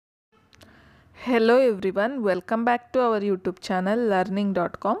Hello everyone, welcome back to our YouTube channel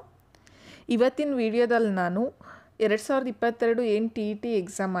learning.com. ಇವತ್ತಿನ ವಿಡಿಯೋದಲ್ಲಿ ನಾನು 2022 ಏನು TET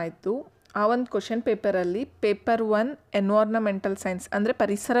ಎಕ್ಸಾಮ್ ಆಯಿತು ಆ ಒಂದು ಕ್ವೆಶ್ಚನ್ ಪೇಪರಲ್ಲಿ ಪೇಪರ್ 1 ಎನ್ವೈರನ್ಮೆಂಟಲ್ ಸೈನ್ಸ್ ಅಂದರೆ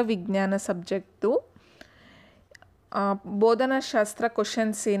ಪರಿಸರ ವಿಜ್ಞಾನ ಸಬ್ಜೆಕ್ಟು ಬೋಧನಾಶಾಸ್ತ್ರ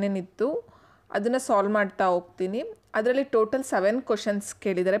ಕ್ವೆಶ್ಚನ್ಸ್ ಏನೇನಿತ್ತು ಅದನ್ನು ಸಾಲ್ವ್ ಮಾಡ್ತಾ ಹೋಗ್ತೀನಿ. ಅದರಲ್ಲಿ ಟೋಟಲ್ 7 ಕ್ವೆಶ್ಚನ್ಸ್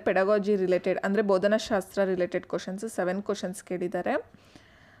ಕೇಳಿದ್ದಾರೆ. ಪೆಡಗಾಜಿ ರಿಲೇಟೆಡ್ ಅಂದರೆ ಬೋಧನಾಶಾಸ್ತ್ರ ರಿಲೇಟೆಡ್ ಕ್ವೆಶ್ಚನ್ಸ್ 7 ಕ್ವೆಶ್ಚನ್ಸ್ ಕೇಳಿದ್ದಾರೆ.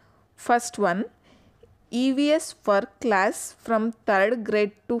 First one, EVS for class from 3rd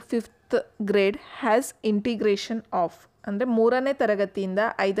grade to 5th grade has integration of ಅಂದರೆ 3ನೇ ತರಗತಿಯಿಂದ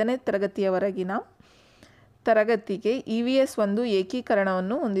 5ನೇ ತರಗತಿಯವರೆಗಿನ ತರಗತಿಗೆ EVS ಒಂದು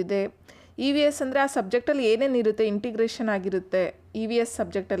ಏಕೀಕರಣವನ್ನು ಹೊಂದಿದೆ. EVS ಅಂದರೆ ಆ ಸಬ್ಜೆಕ್ಟಲ್ಲಿ ಏನೇನಿರುತ್ತೆ ಇಂಟಿಗ್ರೇಷನ್ ಆಗಿರುತ್ತೆ EVS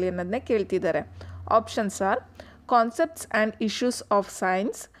ಸಬ್ಜೆಕ್ಟಲ್ಲಿ ಅನ್ನೋದನ್ನೇ ಕೇಳ್ತಿದ್ದಾರೆ. Options are concepts and issues of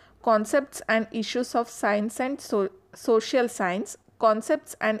science, concepts and issues of science and social science,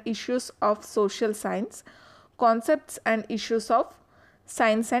 concepts and issues of social science, concepts and issues of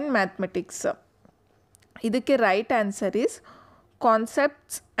science and mathematics. ಇದಕ್ಕೆ right answer is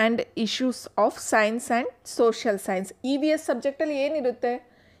concepts and issues of science and social science. EVS ಸಬ್ಜೆಕ್ಟಲ್ಲಿ ಏನಿರುತ್ತೆ,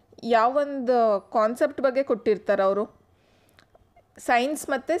 ಯಾವೊಂದು concept ಬಗ್ಗೆ ಕೊಟ್ಟಿರ್ತಾರೆ ಅವರು, science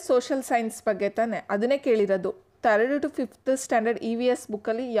ಮತ್ತು social science ಬಗ್ಗೆ ತಾನೆ, ಅದನ್ನೇ ಕೇಳಿರೋದು. 3rd to 5th standard EVS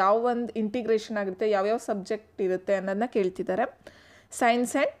ಬುಕ್ಕಲ್ಲಿ ಯಾವ ಒಂದು ಇಂಟಿಗ್ರೇಷನ್ ಆಗಿರುತ್ತೆ, ಯಾವ್ಯಾವ ಸಬ್ಜೆಕ್ಟ್ ಇರುತ್ತೆ ಅನ್ನೋದನ್ನ ಕೇಳ್ತಿದ್ದಾರೆ.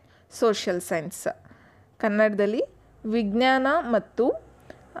 ಸೈನ್ಸ್ ಆ್ಯಂಡ್ ಸೋಷಿಯಲ್ ಸೈನ್ಸ್, ಕನ್ನಡದಲ್ಲಿ ವಿಜ್ಞಾನ ಮತ್ತು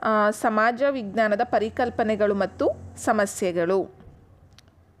ಸಮಾಜ ವಿಜ್ಞಾನದ ಪರಿಕಲ್ಪನೆಗಳು ಮತ್ತು ಸಮಸ್ಯೆಗಳು.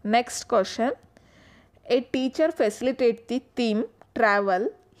 Next question, A teacher facilitate the theme travel.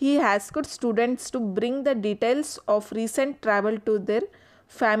 He asked students to bring the details of recent travel to their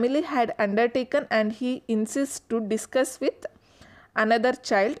family had undertaken and he insists to discuss with another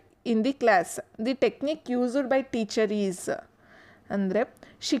child in the class. The technique used by teacher is ಅಂದರೆ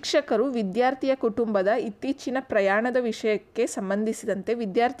ಶಿಕ್ಷಕರು ವಿದ್ಯಾರ್ಥಿಯ ಕುಟುಂಬದ ಇತ್ತೀಚಿನ ಪ್ರಯಾಣದ ವಿಷಯಕ್ಕೆ ಸಂಬಂಧಿಸಿದಂತೆ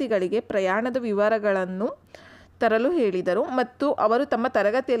ವಿದ್ಯಾರ್ಥಿಗಳಿಗೆ ಪ್ರಯಾಣದ ವಿವರಗಳನ್ನು ತರಲು ಹೇಳಿದರು ಮತ್ತು ಅವರು ತಮ್ಮ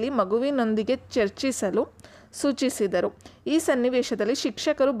ತರಗತಿಯಲ್ಲಿ ಮಗುವಿನೊಂದಿಗೆ ಚರ್ಚಿಸಲು ಸೂಚಿಸಿದರು. ಈ ಸನ್ನಿವೇಶದಲ್ಲಿ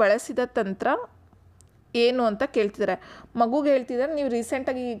ಶಿಕ್ಷಕರು ಬಳಸಿದ ತಂತ್ರ ಏನು ಅಂತ ಕೇಳ್ತಿದ್ದಾರೆ. ಮಗುಗೆ ಹೇಳ್ತಿದ್ದಾರೆ, ನೀವು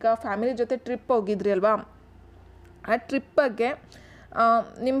ರೀಸೆಂಟಾಗಿ ಈಗ ಫ್ಯಾಮಿಲಿ ಜೊತೆ ಟ್ರಿಪ್ ಹೋಗಿದ್ರಿ ಅಲ್ವಾ, ಆ ಟ್ರಿಪ್ ಬಗ್ಗೆ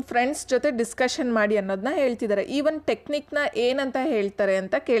ನಿಮ್ಮ ಫ್ರೆಂಡ್ಸ್ ಜೊತೆ ಡಿಸ್ಕಷನ್ ಮಾಡಿ ಅನ್ನೋದನ್ನ ಹೇಳ್ತಿದ್ದಾರೆ. ಈ ಒಂದು ಟೆಕ್ನಿಕ್ನ ಏನಂತ ಹೇಳ್ತಾರೆ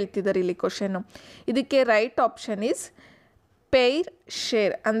ಅಂತ ಕೇಳ್ತಿದ್ದಾರೆ ಇಲ್ಲಿ ಕ್ವಶನ್ನು. ಇದಕ್ಕೆ right option is peer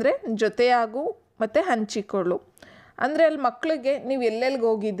share ಅಂದರೆ ಜೊತೆಯಾಗು ಮತ್ತು ಹಂಚಿಕೊಳ್ಳು. ಅಂದರೆ ಅಲ್ಲಿ ಮಕ್ಕಳಿಗೆ ನೀವು ಎಲ್ಲೆಲ್ಲಿಗೆ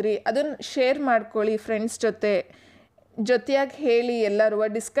ಹೋಗಿದ್ರಿ ಅದನ್ನು ಶೇರ್ ಮಾಡ್ಕೊಳ್ಳಿ, ಫ್ರೆಂಡ್ಸ್ ಜೊತೆಯಾಗಿ ಹೇಳಿ, ಎಲ್ಲರೂ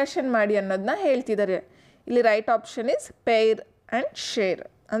ಡಿಸ್ಕಷನ್ ಮಾಡಿ ಅನ್ನೋದನ್ನ ಹೇಳ್ತಿದ್ದಾರೆ. ಇಲ್ಲಿ right option is peer and share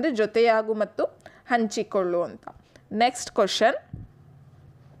ಅಂದರೆ ಜೊತೆಯಾಗು ಮತ್ತು ಹಂಚಿಕೊಳ್ಳು ಅಂತ. Next question,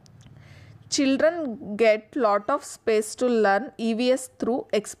 children get lot of space to learn EVS through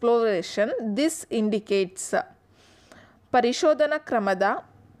exploration. This indicates ಪರಿಶೋಧನಾ ಕ್ರಮದ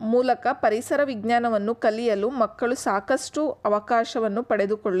ಮೂಲಕ ಪರಿಸರ ವಿಜ್ಞಾನವನ್ನು ಕಲಿಯಲು ಮಕ್ಕಳು ಸಾಕಷ್ಟು ಅವಕಾಶವನ್ನು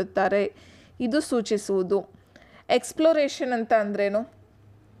ಪಡೆದುಕೊಳ್ಳುತ್ತಾರೆ. ಇದು ಸೂಚಿಸುವುದು. ಎಕ್ಸ್ಪ್ಲೋರೇಷನ್ ಅಂತ ಅಂದ್ರೇನು?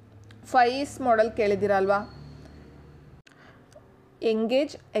 5 model ಕೇಳಿದಿರಲ್ವಾ?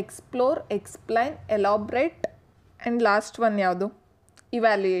 Engage, explore, explain, elaborate and last one ಯಾವುದು?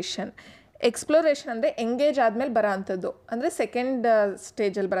 ಇವ್ಯಾಲ್ಯೂಯೇಷನ್. ಎಕ್ಸ್ಪ್ಲೋರೇಷನ್ ಅಂದರೆ ಎಂಗೇಜ್ ಆದಮೇಲೆ ಬರೋ ಅಂಥದ್ದು, ಅಂದರೆ ಸೆಕೆಂಡ್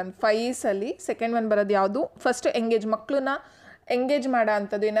ಸ್ಟೇಜಲ್ಲಿ ಬರೋದು. 5 ಸೆಕೆಂಡ್ ಒನ್ ಬರೋದು ಯಾವುದು? ಫಸ್ಟು ಎಂಗೇಜ್, ಮಕ್ಕಳನ್ನ ಎಂಗೇಜ್ ಮಾಡೋ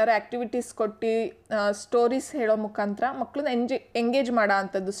ಅಂಥದ್ದು, ಏನಾದ್ರು ಆ್ಯಕ್ಟಿವಿಟೀಸ್ ಕೊಟ್ಟು ಸ್ಟೋರೀಸ್ ಹೇಳೋ ಮುಖಾಂತರ ಮಕ್ಕಳನ್ನ ಎಂಗೇಜ್ ಮಾಡೋ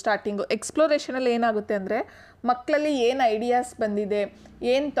ಅಂಥದ್ದು ಸ್ಟಾರ್ಟಿಂಗು. ಎಕ್ಸ್ಪ್ಲೋರೇಷನಲ್ಲಿ ಏನಾಗುತ್ತೆ ಅಂದರೆ ಮಕ್ಕಳಲ್ಲಿ ಏನು ಐಡಿಯಾಸ್ ಬಂದಿದೆ,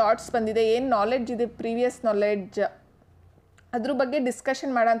 ಏನು ಥಾಟ್ಸ್ ಬಂದಿದೆ, ಏನು ನಾಲೆಡ್ಜ್ ಇದೆ, ಪ್ರೀವಿಯಸ್ ನಾಲೆಡ್ಜ್, ಅದ್ರ ಬಗ್ಗೆ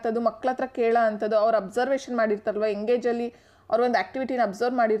ಡಿಸ್ಕಷನ್ ಮಾಡೋ ಅಂಥದ್ದು, ಮಕ್ಕಳ ಹತ್ರ ಕೇಳೋ ಅಂಥದ್ದು, ಅವ್ರು ಅಬ್ಸರ್ವೇಷನ್ ಮಾಡಿರ್ತಾರಲ್ವ ಎಂಗೇಜಲ್ಲಿ, ಅವ್ರು ಒಂದು ಆ್ಯಕ್ಟಿವಿಟಿನ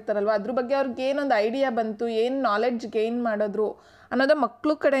ಅಬ್ಸರ್ವ್ ಮಾಡಿರ್ತಾರಲ್ವ, ಅದ್ರ ಬಗ್ಗೆ ಅವ್ರಿಗೆ ಏನೊಂದು ಐಡಿಯಾ ಬಂತು, ಏನು ನಾಲೆಡ್ಜ್ ಗೇನ್ ಮಾಡಿದ್ರು ಅನ್ನೋದು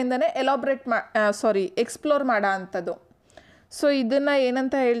ಮಕ್ಕಳು ಕಡೆಯಿಂದನೇ ಎಕ್ಸ್ಪ್ಲೋರ್ ಮಾಡೋ ಅಂಥದ್ದು. ಸೊ ಇದನ್ನು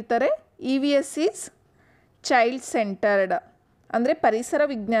ಏನಂತ ಹೇಳ್ತಾರೆ? EVS ಈಸ್ ಚೈಲ್ಡ್ ಸೆಂಟರ್ಡ್ ಅಂದರೆ ಪರಿಸರ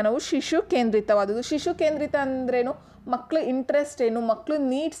ವಿಜ್ಞಾನವು ಶಿಶು ಕೇಂದ್ರಿತವಾದದ್ದು. ಶಿಶು ಕೇಂದ್ರಿತ ಅಂದ್ರೇನು? ಮಕ್ಕಳು ಇಂಟ್ರೆಸ್ಟ್ ಏನು, ಮಕ್ಕಳು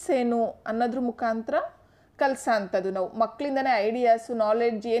ನೀಡ್ಸ್ ಏನು ಅನ್ನೋದ್ರ ಮುಖಾಂತರ ಕಲಿಸೋ ಅಂಥದ್ದು. ನಾವು ಮಕ್ಕಳಿಂದನೇ ಐಡಿಯಾಸು,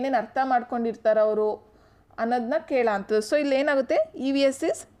 ನಾಲೆಡ್ಜ್, ಏನೇನು ಅರ್ಥ ಮಾಡ್ಕೊಂಡಿರ್ತಾರೆ ಅವರು ಅನ್ನೋದನ್ನ ಕೇಳೋ ಅಂಥದ್ದು. ಸೊ ಇಲ್ಲಿ ಏನಾಗುತ್ತೆ? EVS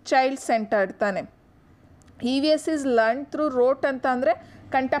ಈಸ್ ಚೈಲ್ಡ್ ಸೆಂಟರ್ಡ್ ತಾನೆ. EVS is learn through wrote ಅಂತ ಅಂದರೆ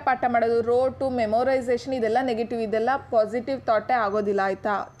ಕಂಠಪಾಠ ಮಾಡೋದು, ರೋಟು, ಮೆಮೊರೈಸೇಷನ್, ಇದೆಲ್ಲ ನೆಗೆಟಿವ್, ಇದೆಲ್ಲ ಪಾಸಿಟಿವ್ ಥಾಟೇ ಆಗೋದಿಲ್ಲ,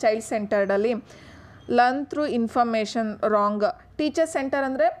 ಆಯಿತಾ? Child ಸೆಂಟರ್ಡಲ್ಲಿ learn through information wrong. Teacher centre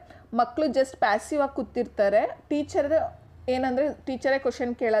ಅಂದರೆ ಮಕ್ಕಳು ಜಸ್ಟ್ ಪ್ಯಾಸಿವ್ ಆಗಿ ಕೂತಿರ್ತಾರೆ, ಟೀಚರ್ ಏನಂದರೆ ಟೀಚರೇ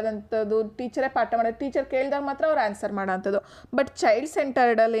ಕ್ವಶನ್ ಕೇಳೋದಂಥದ್ದು, ಟೀಚರೇ ಪಾಠ ಮಾಡೋದು, ಟೀಚರ್ ಕೇಳಿದಾಗ ಮಾತ್ರ ಅವ್ರು ಆನ್ಸರ್ ಮಾಡೋ ಅಂಥದ್ದು. ಬಟ್ ಚೈಲ್ಡ್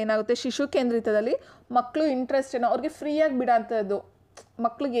ಸೆಂಟರ್ಡಲ್ಲಿ ಏನಾಗುತ್ತೆ, ಶಿಶು ಕೇಂದ್ರಿತದಲ್ಲಿ ಮಕ್ಕಳು ಇಂಟ್ರೆಸ್ಟ್ ಏನೋ ಅವ್ರಿಗೆ ಫ್ರೀಯಾಗಿ ಬಿಡೋ ಅಂಥದ್ದು,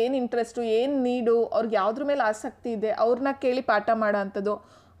 ಮಕ್ಳಿಗೆ ಏನು ಇಂಟ್ರೆಸ್ಟು, ಏನು ನೀಡು, ಅವ್ರಿಗೆ ಯಾವುದ್ರ ಮೇಲೆ ಆಸಕ್ತಿ ಇದೆ ಅವ್ರನ್ನ ಕೇಳಿ ಪಾಠ ಮಾಡೋ ಅಂಥದ್ದು,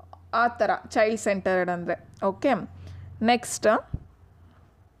 ಆ ಥರ ಚೈಲ್ಡ್ ಸೆಂಟರ್ಡ್ ಅಂದರೆ. Okay, next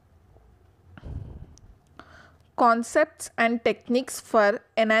concepts and techniques for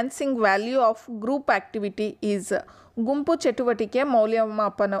enhancing value of group activity is. ಗುಂಪು ಚಟುವಟಿಕೆಯ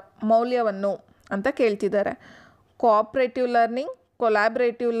ಮೌಲ್ಯವನ್ನು ಅಂತ ಕೇಳ್ತಿದ್ದಾರೆ. Cooperative learning,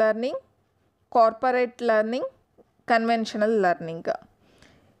 collaborative learning, corporate learning, conventional learning.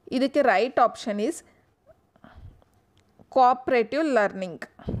 ಇದಕ್ಕೆ right option is cooperative learning.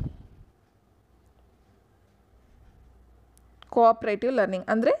 Cooperative learning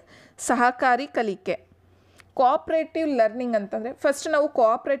ಅಂದರೆ ಸಹಕಾರಿ ಕಲಿಕೆ. ಕೋಆಪ್ರೇಟಿವ್ ಲರ್ನಿಂಗ್ ಅಂತಂದರೆ ಫಸ್ಟ್ ನಾವು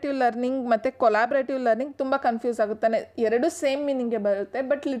ಕೋಆಪ್ರೇಟಿವ್ ಲರ್ನಿಂಗ್ ಮತ್ತು ಕೊಲಾಬ್ರೇಟಿವ್ ಲರ್ನಿಂಗ್ ತುಂಬ ಕನ್ಫ್ಯೂಸ್ ಆಗುತ್ತಾನೆ. ಎರಡು ಸೇಮ್ ಮೀನಿಂಗ್ಗೆ ಬರುತ್ತೆ,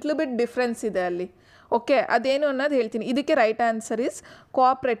 ಬಟ್ ಲಿಟ್ಲ್ ಬಿಟ್ ಡಿಫ್ರೆನ್ಸ್ ಇದೆ ಅಲ್ಲಿ. ಓಕೆ, ಅದೇನು ಅನ್ನೋದು ಹೇಳ್ತೀನಿ. ಇದಕ್ಕೆ right answer is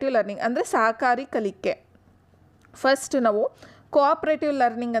cooperative learning ಅಂದರೆ ಸಹಕಾರಿ ಕಲಿಕೆ. ಫಸ್ಟ್ ನಾವು ಕೋಆಪ್ರೇಟಿವ್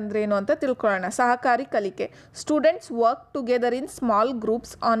ಲರ್ನಿಂಗ್ ಅಂದರೆ ಏನು ಅಂತ ತಿಳ್ಕೊಳ್ಳೋಣ. ಸಹಕಾರಿ ಕಲಿಕೆ. Students work together in small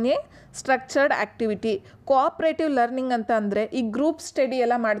groups on A structured activity. Cooperative learning ಅಂತ ಅಂದರೆ ಈ ಗ್ರೂಪ್ ಸ್ಟಡಿ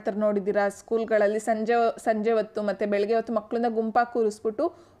ಎಲ್ಲ ಮಾಡ್ತಾರೆ ನೋಡಿದ್ದೀರಾ ಸ್ಕೂಲ್ಗಳಲ್ಲಿ. ಸಂಜೆ ಹೊತ್ತು ಮತ್ತು ಬೆಳಗ್ಗೆ ಹೊತ್ತು ಮಕ್ಕಳನ್ನ ಗುಂಪಾಗಿ ಕೂರಿಸ್ಬಿಟ್ಟು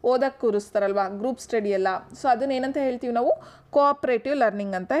ಓದಕ್ಕೆ ಕೂರಿಸ್ತಾರಲ್ವ, ಗ್ರೂಪ್ ಸ್ಟಡಿ ಎಲ್ಲ. ಸೊ ಅದನ್ನ ಏನಂತ ಹೇಳ್ತೀವಿ ನಾವು? ಕೋಆಪ್ರೇಟಿವ್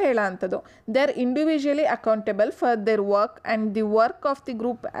ಲರ್ನಿಂಗ್ ಅಂತ ಹೇಳೋ ಅಂಥದ್ದು. They are individually accountable for their work and the work of the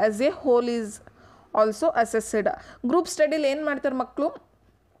group as A hole is also assessed. Group steadily ಏನು ಮಾಡ್ತಾರೆ ಮಕ್ಕಳು?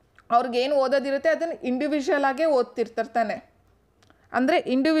 ಅವ್ರಿಗೇನು ಓದೋದಿರುತ್ತೆ ಅದನ್ನು ಇಂಡಿವಿಜುವಲ್ ಆಗೇ ಓದ್ತಿರ್ತಾರೆ ತಾನೆ. ಅಂದರೆ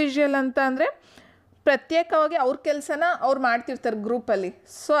ಇಂಡಿವಿಜುವಲ್ ಅಂತ ಅಂದರೆ ಪ್ರತ್ಯೇಕವಾಗಿ ಅವ್ರ ಕೆಲಸನ ಅವ್ರು ಮಾಡ್ತಿರ್ತಾರೆ ಗ್ರೂಪಲ್ಲಿ.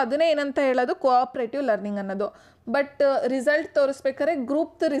 ಸೊ ಅದನ್ನೇ ಏನಂತ ಹೇಳೋದು? ಕೋಆಪ್ರೇಟಿವ್ ಲರ್ನಿಂಗ್ ಅನ್ನೋದು. ಬಟ್ ರಿಸಲ್ಟ್ ತೋರಿಸ್ಬೇಕಾದ್ರೆ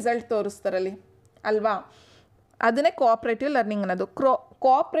ಗ್ರೂಪ್ದು ರಿಸಲ್ಟ್ ತೋರಿಸ್ತಾರಲ್ಲಿ ಅಲ್ವಾ, ಅದನ್ನೇ ಕೋಆಪ್ರೇಟಿವ್ ಲರ್ನಿಂಗ್ ಅನ್ನೋದು.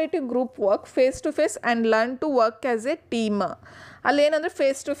 Cooperative group work face to face and learn to work as A team. ಅಲ್ಲೇನಂದರೆ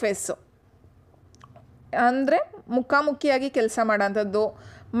face to face ಅಂದರೆ ಮುಖಾಮುಖಿಯಾಗಿ ಕೆಲಸ ಮಾಡೋಂಥದ್ದು.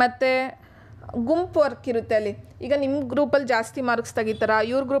 ಮತ್ತು ಗುಂಪು ವರ್ಕ್ ಇರುತ್ತೆ ಅಲ್ಲಿ. ಈಗ ನಿಮ್ಮ ಗ್ರೂಪಲ್ಲಿ ಜಾಸ್ತಿ ಮಾರ್ಕ್ಸ್ ತೆಗಿತಾರ,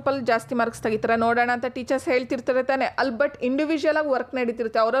 ಇವ್ರ ಗ್ರೂಪಲ್ಲಿ ಜಾಸ್ತಿ ಮಾರ್ಕ್ಸ್ ತೆಗಿತಾರ ನೋಡೋಣ ಅಂತ ಟೀಚರ್ಸ್ ಹೇಳ್ತಿರ್ತಾರೆ ತಾನೆ. ಅಲ್ಲಿ ಬಟ್ ಇಂಡಿವಿಜುವಲಾಗಿ ವರ್ಕ್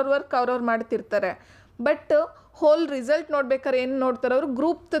ನಡೀತಿರುತ್ತೆ, ಅವ್ರವ್ರ ವರ್ಕ್ ಅವ್ರವ್ರು ಮಾಡ್ತಿರ್ತಾರೆ. ಬಟ್ ಹೋಲ್ ರಿಸಲ್ಟ್ ನೋಡ್ಬೇಕಾದ್ರೆ ಏನು ನೋಡ್ತಾರೆ ಅವರು?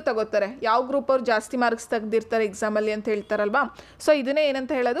 ಗ್ರೂಪ್ದು ತಗೋತಾರೆ. ಯಾವ ಗ್ರೂಪ್ ಅವ್ರು ಜಾಸ್ತಿ ಮಾರ್ಕ್ಸ್ ತೆಗೆದಿರ್ತಾರೆ ಎಕ್ಸಾಮಲ್ಲಿ ಅಂತ ಹೇಳ್ತಾರಲ್ವಾ. ಸೊ ಇದನ್ನೇ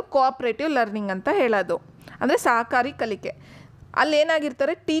ಏನಂತ ಹೇಳೋದು? ಕೋಆಪ್ರೇಟಿವ್ ಲರ್ನಿಂಗ್ ಅಂತ ಹೇಳೋದು. ಅಂದರೆ ಸಹಕಾರಿ ಕಲಿಕೆ. ಅಲ್ಲಿ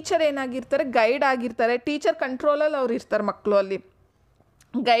ಏನಾಗಿರ್ತಾರೆ? ಟೀಚರ್ ಏನಾಗಿರ್ತಾರೆ? ಗೈಡ್ ಆಗಿರ್ತಾರೆ. ಟೀಚರ್ ಕಂಟ್ರೋಲಲ್ಲಿ ಅವ್ರು ಇರ್ತಾರೆ ಮಕ್ಕಳು. ಅಲ್ಲಿ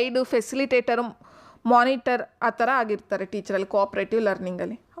ಗೈಡು, ಫೆಸಿಲಿಟೇಟರು, ಮಾನಿಟರ್ ಆ ಥರ ಆಗಿರ್ತಾರೆ ಟೀಚರಲ್ಲಿ cooperative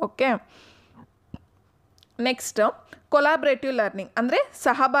ಲರ್ನಿಂಗಲ್ಲಿ. Okay, next collaborative learning ಅಂದರೆ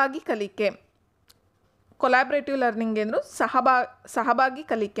ಸಹಭಾಗಿ ಕಲಿಕೆ. ಕೊಲಾಬ್ರೇಟಿವ್ ಲರ್ನಿಂಗ್ ಏನು? ಸಹಭಾಗಿ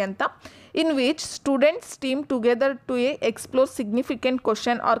ಕಲಿಕೆ ಅಂತ. In which students team together to explore significant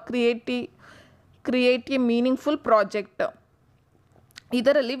question R create A meaningful project.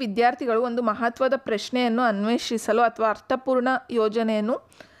 ಇದರಲ್ಲಿ ವಿದ್ಯಾರ್ಥಿಗಳು ಒಂದು ಮಹತ್ವದ ಪ್ರಶ್ನೆಯನ್ನು ಅನ್ವೇಷಿಸಲು ಅಥವಾ ಅರ್ಥಪೂರ್ಣ ಯೋಜನೆಯನ್ನು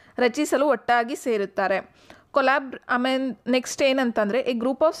ರಚಿಸಲು ಒಟ್ಟಾಗಿ ಸೇರುತ್ತಾರೆ. ನೆಕ್ಸ್ಟ್ ಏನಂತಂದರೆ A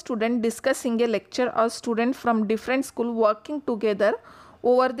group of student discussing A lecture R student from different school working together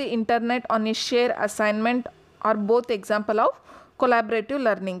over the internet on A share assignment R both example of collaborative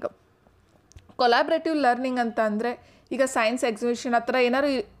learning. Collaborative learning ಅಂತ ಅಂದರೆ ಈಗ ಸೈನ್ಸ್ ಎಕ್ಸಿಬಿಷನ್ ಆ ಥರ ಏನಾದ್ರು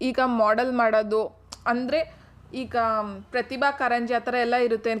ಈಗ model ಮಾಡೋದು ಅಂದರೆ ಈಗ ಪ್ರತಿಭಾ ಕಾರಂಜಿ ಆ ಥರ ಎಲ್ಲ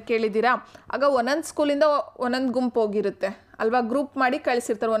ಇರುತ್ತೆ ಅಂತ ಕೇಳಿದ್ದೀರಾ. ಆಗ ಒಂದೊಂದು ಸ್ಕೂಲಿಂದ ಒಂದೊಂದು ಗುಂಪು ಹೋಗಿರುತ್ತೆ ಅಲ್ವಾ, ಗ್ರೂಪ್ ಮಾಡಿ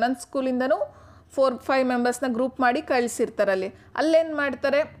ಕಳಿಸಿರ್ತಾರೆ. ಒಂದೊಂದು ಸ್ಕೂಲಿಂದನೂ 4-5 ಮೆಂಬರ್ಸ್ನ ಗ್ರೂಪ್ ಮಾಡಿ ಕಳಿಸಿರ್ತಾರಲ್ಲಿ. ಅಲ್ಲೇನು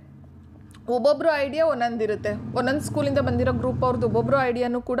ಮಾಡ್ತಾರೆ? ಒಬ್ಬೊಬ್ಬರು ಐಡಿಯಾ ಒಂದೊಂದಿರುತ್ತೆ. ಒಂದೊಂದು ಸ್ಕೂಲಿಂದ ಬಂದಿರೋ ಗ್ರೂಪ್ ಅವ್ರದ್ದು ಒಬ್ಬೊಬ್ಬರು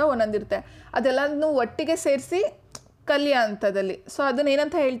ಐಡಿಯಾನು ಕೂಡ ಒಂದೊಂದಿರುತ್ತೆ. ಅದೆಲ್ಲನೂ ಒಟ್ಟಿಗೆ ಸೇರಿಸಿ ಕಲಿಯೋ ಅಂಥದ್ದಲ್ಲಿ. ಸೊ ಅದನ್ನ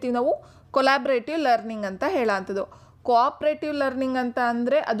ಏನಂತ ಹೇಳ್ತೀವಿ ನಾವು? ಕೊಲಾಬ್ರೇಟಿವ್ ಲರ್ನಿಂಗ್ ಅಂತ ಹೇಳೋ ಅಂಥದ್ದು. ಕೋಆಪ್ರೇಟಿವ್ ಲರ್ನಿಂಗ್ ಅಂತ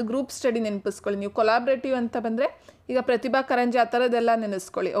ಅಂದರೆ ಅದು ಗ್ರೂಪ್ ಸ್ಟಡಿ ನೆನಪಿಸ್ಕೊಳ್ಳಿ ನೀವು. ಕೊಲಾಬ್ರೇಟಿವ್ ಅಂತ ಬಂದರೆ ಈಗ ಪ್ರತಿಭಾ ಕಾರಂಜಿ ಆ ಥರದ್ದೆಲ್ಲ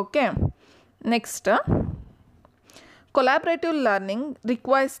ನೆನೆಸ್ಕೊಳ್ಳಿ. Okay, next collaborative learning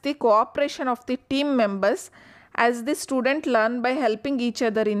requires the cooperation of the team members as the student learn by helping each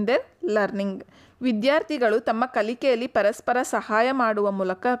other in their learning. ವಿದ್ಯಾರ್ಥಿಗಳು ತಮ್ಮ ಕಲಿಕೆಯಲ್ಲಿ ಪರಸ್ಪರ ಸಹಾಯ ಮಾಡುವ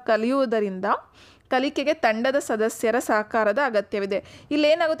ಮೂಲಕ ಕಲಿಯುವುದರಿಂದ ಕಲಿಕೆಗೆ ತಂಡದ ಸದಸ್ಯರ ಸಹಕಾರದ ಅಗತ್ಯವಿದೆ.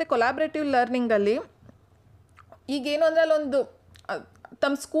 ಇಲ್ಲೇನಾಗುತ್ತೆ ಕೊಲಾಬ್ರೇಟಿವ್ ಲರ್ನಿಂಗಲ್ಲಿ ಈಗೇನು ಅಂದರೆ ಅಲ್ಲೊಂದು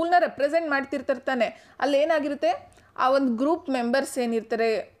ತಮ್ಮ ಸ್ಕೂಲ್ನ ರೆಪ್ರೆಸೆಂಟ್ ಮಾಡ್ತಿರ್ತಾರೆ ತಾನೆ. ಅಲ್ಲೇನಾಗಿರುತ್ತೆ? ಆ ಒಂದು ಗ್ರೂಪ್ ಮೆಂಬರ್ಸ್ ಏನಿರ್ತಾರೆ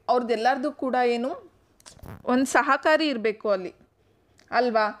ಅವ್ರದ್ದೆಲ್ಲರದು ಕೂಡ ಏನು ಒಂದು ಸಹಕಾರಿ ಇರಬೇಕು ಅಲ್ಲಿ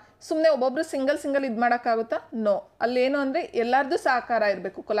ಅಲ್ವಾ. ಸುಮ್ಮನೆ ಒಬ್ಬೊಬ್ಬರು ಸಿಂಗಲ್ ಇದು ಮಾಡೋಕ್ಕಾಗುತ್ತಾ? ನೋ. ಅಲ್ಲೇನು ಅಂದರೆ ಎಲ್ಲರದ್ದು ಸಹಕಾರ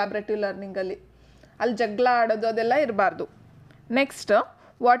ಇರಬೇಕು ಕೊಲಾಬ್ರೇಟಿವ್ ಲರ್ನಿಂಗಲ್ಲಿ. ಅಲ್ಲಿ ಜಗಳ ಆಡೋದು ಅದೆಲ್ಲ ಇರಬಾರ್ದು. Next,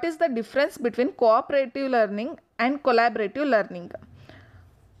 what is the difference between cooperative learning and collaborative learning?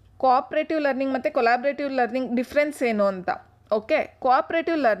 Cooperative learning ಮತ್ತು ಕೊಲಾಬ್ರೇಟಿವ್ ಲರ್ನಿಂಗ್ ಡಿಫ್ರೆನ್ಸ್ ಏನು ಅಂತ. Okay,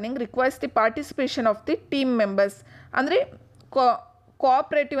 cooperative learning requires the participation of the team members. ಅಂದರೆ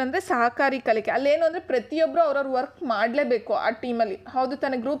ಕೋಆಪ್ರೇಟಿವ್ ಅಂದರೆ ಸಹಕಾರಿ ಕಲಿಕೆ. ಅಲ್ಲೇನು ಅಂದರೆ ಪ್ರತಿಯೊಬ್ಬರು ಅವ್ರವ್ರ ವರ್ಕ್ ಮಾಡಲೇಬೇಕು ಆ ಟೀಮಲ್ಲಿ. ಹೌದು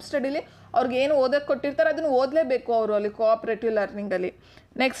ತಾನೇ? ಗ್ರೂಪ್ ಸ್ಟಡಿಲಿ ಅವ್ರಿಗೆ ಏನು ಓದೋಕ್ಕೆ ಕೊಟ್ಟಿರ್ತಾರೆ ಅದನ್ನು ಓದಲೇಬೇಕು ಅವರು ಅಲ್ಲಿ cooperative ಲರ್ನಿಂಗಲ್ಲಿ.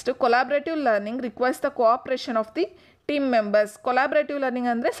 Next collaborative learning requires the cooperation of the team members. Collaborative learning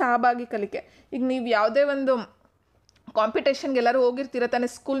ಅಂದರೆ ಸಹಭಾಗಿ ಕಲಿಕೆ. ಈಗ ನೀವು ಯಾವುದೇ ಒಂದು ಕಾಂಪಿಟೇಷನ್ಗೆ ಎಲ್ಲರೂ ಹೋಗಿರ್ತೀರ ತಾನೇ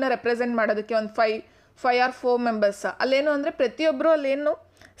ಸ್ಕೂಲ್ನ ರೆಪ್ರೆಸೆಂಟ್ ಮಾಡೋದಕ್ಕೆ, ಒಂದು 5 or 4 ಮೆಂಬರ್ಸ್. ಅಲ್ಲೇನು ಅಂದರೆ ಪ್ರತಿಯೊಬ್ಬರು ಅಲ್ಲೇನು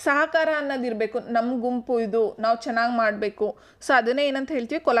ಸಹಕಾರ ಅನ್ನೋದಿರಬೇಕು, ನಮ್ಮ ಗುಂಪು ಇದು, ನಾವು ಚೆನ್ನಾಗಿ ಮಾಡಬೇಕು. ಸೊ ಅದನ್ನೇ ಏನಂತ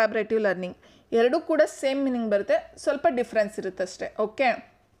ಹೇಳ್ತೀವಿ, ಕೊಲಾಬ್ರೇಟಿವ್ ಲರ್ನಿಂಗ್. ಎರಡೂ ಕೂಡ ಸೇಮ್ ಮೀನಿಂಗ್ ಬರುತ್ತೆ, ಸ್ವಲ್ಪ ಡಿಫ್ರೆನ್ಸ್ ಇರುತ್ತೆ ಅಷ್ಟೇ. Okay,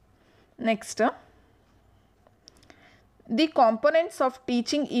 next the components of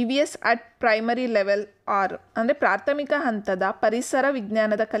teaching EVS at primary level R. ಅಂದರೆ ಪ್ರಾಥಮಿಕ ಹಂತದ ಪರಿಸರ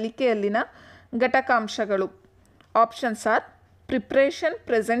ವಿಜ್ಞಾನದ ಕಲಿಕೆಯಲ್ಲಿನ ಘಟಕಾಂಶಗಳು. Options are preparation,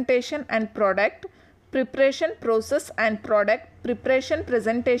 presentation and product, preparation, process and product, preparation,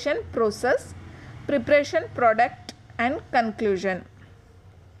 presentation, process, preparation, product and conclusion.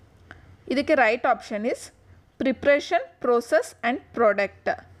 ಇದಕ್ಕೆ right option is preparation, process and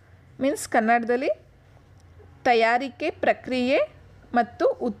product. Means ಕನ್ನಡದಲ್ಲಿ ತಯಾರಿಕೆ, ಪ್ರಕ್ರಿಯೆ ಮತ್ತು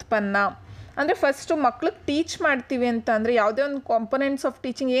ಉತ್ಪನ್ನ. ಅಂದರೆ ಫಸ್ಟು ಮಕ್ಳಿಗೆ ಟೀಚ್ ಮಾಡ್ತೀವಿ ಅಂತ ಅಂದರೆ ಯಾವುದೇ ಒಂದು ಕಾಂಪೊನೆಂಟ್ಸ್ ಆಫ್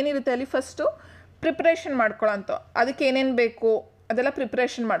ಟೀಚಿಂಗ್ ಏನಿರುತ್ತೆ ಅಲ್ಲಿ ಫಸ್ಟು ಪ್ರಿಪ್ರೇಷನ್ ಮಾಡ್ಕೊಳ್ಳೋಂಥ, ಅದಕ್ಕೆ ಏನೇನು ಬೇಕು ಅದೆಲ್ಲ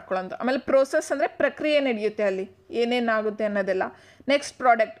ಪ್ರಿಪ್ರೇಷನ್ ಮಾಡ್ಕೊಳ್ಳೋಂಥ. ಆಮೇಲೆ ಪ್ರೋಸೆಸ್ ಅಂದರೆ ಪ್ರಕ್ರಿಯೆ ನಡೆಯುತ್ತೆ ಅಲ್ಲಿ ಏನೇನಾಗುತ್ತೆ ಅನ್ನೋದೆಲ್ಲ. ನೆಕ್ಸ್ಟ್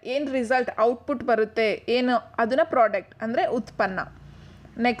ಪ್ರಾಡಕ್ಟ್, ಏನು ರಿಸಲ್ಟ್ ಔಟ್ಪುಟ್ ಬರುತ್ತೆ ಏನು ಅದನ್ನು ಪ್ರಾಡಕ್ಟ್ ಅಂದರೆ ಉತ್ಪನ್ನ.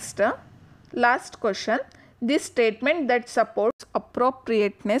 Next last question, the statement that supports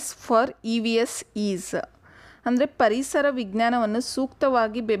ಅಪ್ರೋಪ್ರಿಯೇಟ್ನೆಸ್ for EVS is. ಅಂದರೆ ಪರಿಸರ ವಿಜ್ಞಾನವನ್ನು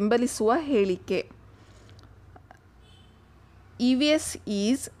ಸೂಕ್ತವಾಗಿ ಬೆಂಬಲಿಸುವ ಹೇಳಿಕೆ. EVS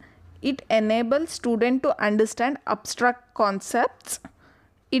is it enables student to understand abstract concepts,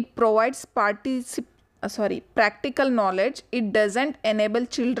 it provides practical knowledge, it doesn't enable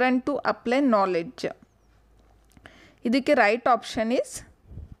children to apply knowledge. ಇದಕ್ಕೆ right option is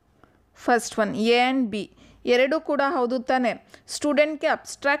first one, A and B. ಎರಡೂ ಕೂಡ ಹೌದು ತಾನೆ. ಸ್ಟೂಡೆಂಟ್ಗೆ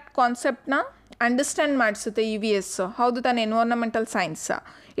ಅಬ್ಸ್ಟ್ರಾಕ್ಟ್ ಕಾನ್ಸೆಪ್ಟ್ನ ಅಂಡರ್ಸ್ಟ್ಯಾಂಡ್ ಮಾಡಿಸುತ್ತೆ EVS, ಹೌದು ತಾನೆ, environmental science.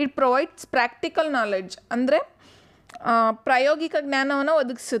 It provides practical knowledge ಅಂದರೆ ಪ್ರಾಯೋಗಿಕ ಜ್ಞಾನವನ್ನು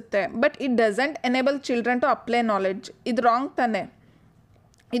ಒದಗಿಸುತ್ತೆ. But it doesn't enable children to apply knowledge. ಇದು ರಾಂಗ್ ತಾನೆ.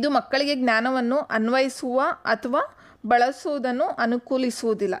 ಇದು ಮಕ್ಕಳಿಗೆ ಜ್ಞಾನವನ್ನು ಅನ್ವಯಿಸುವ ಅಥವಾ ಬಳಸುವುದನ್ನು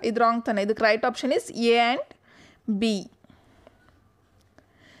ಅನುಕೂಲಿಸುವುದಿಲ್ಲ. ಇದು ರಾಂಗ್ ತಾನೆ. ಇದಕ್ಕೆ right option is A and B.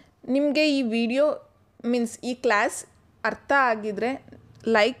 ನಿಮಗೆ ಈ ವಿಡಿಯೋ ಮೀನ್ಸ್ ಈ ಕ್ಲಾಸ್ ಅರ್ಥ ಆಗಿದರೆ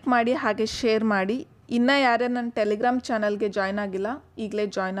ಲೈಕ್ ಮಾಡಿ, ಹಾಗೆ ಶೇರ್ ಮಾಡಿ. ಇನ್ನೂ ಯಾರೇ ನನ್ನ ಟೆಲಿಗ್ರಾಮ್ ಚಾನಲ್ಗೆ ಜಾಯ್ನ್ ಆಗಿಲ್ಲ ಈಗಲೇ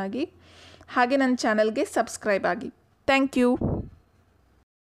ಜಾಯ್ನ್ ಆಗಿ, ಹಾಗೆ ನನ್ನ ಚಾನಲ್ಗೆ ಸಬ್ಸ್ಕ್ರೈಬ್ ಆಗಿ. Thank you.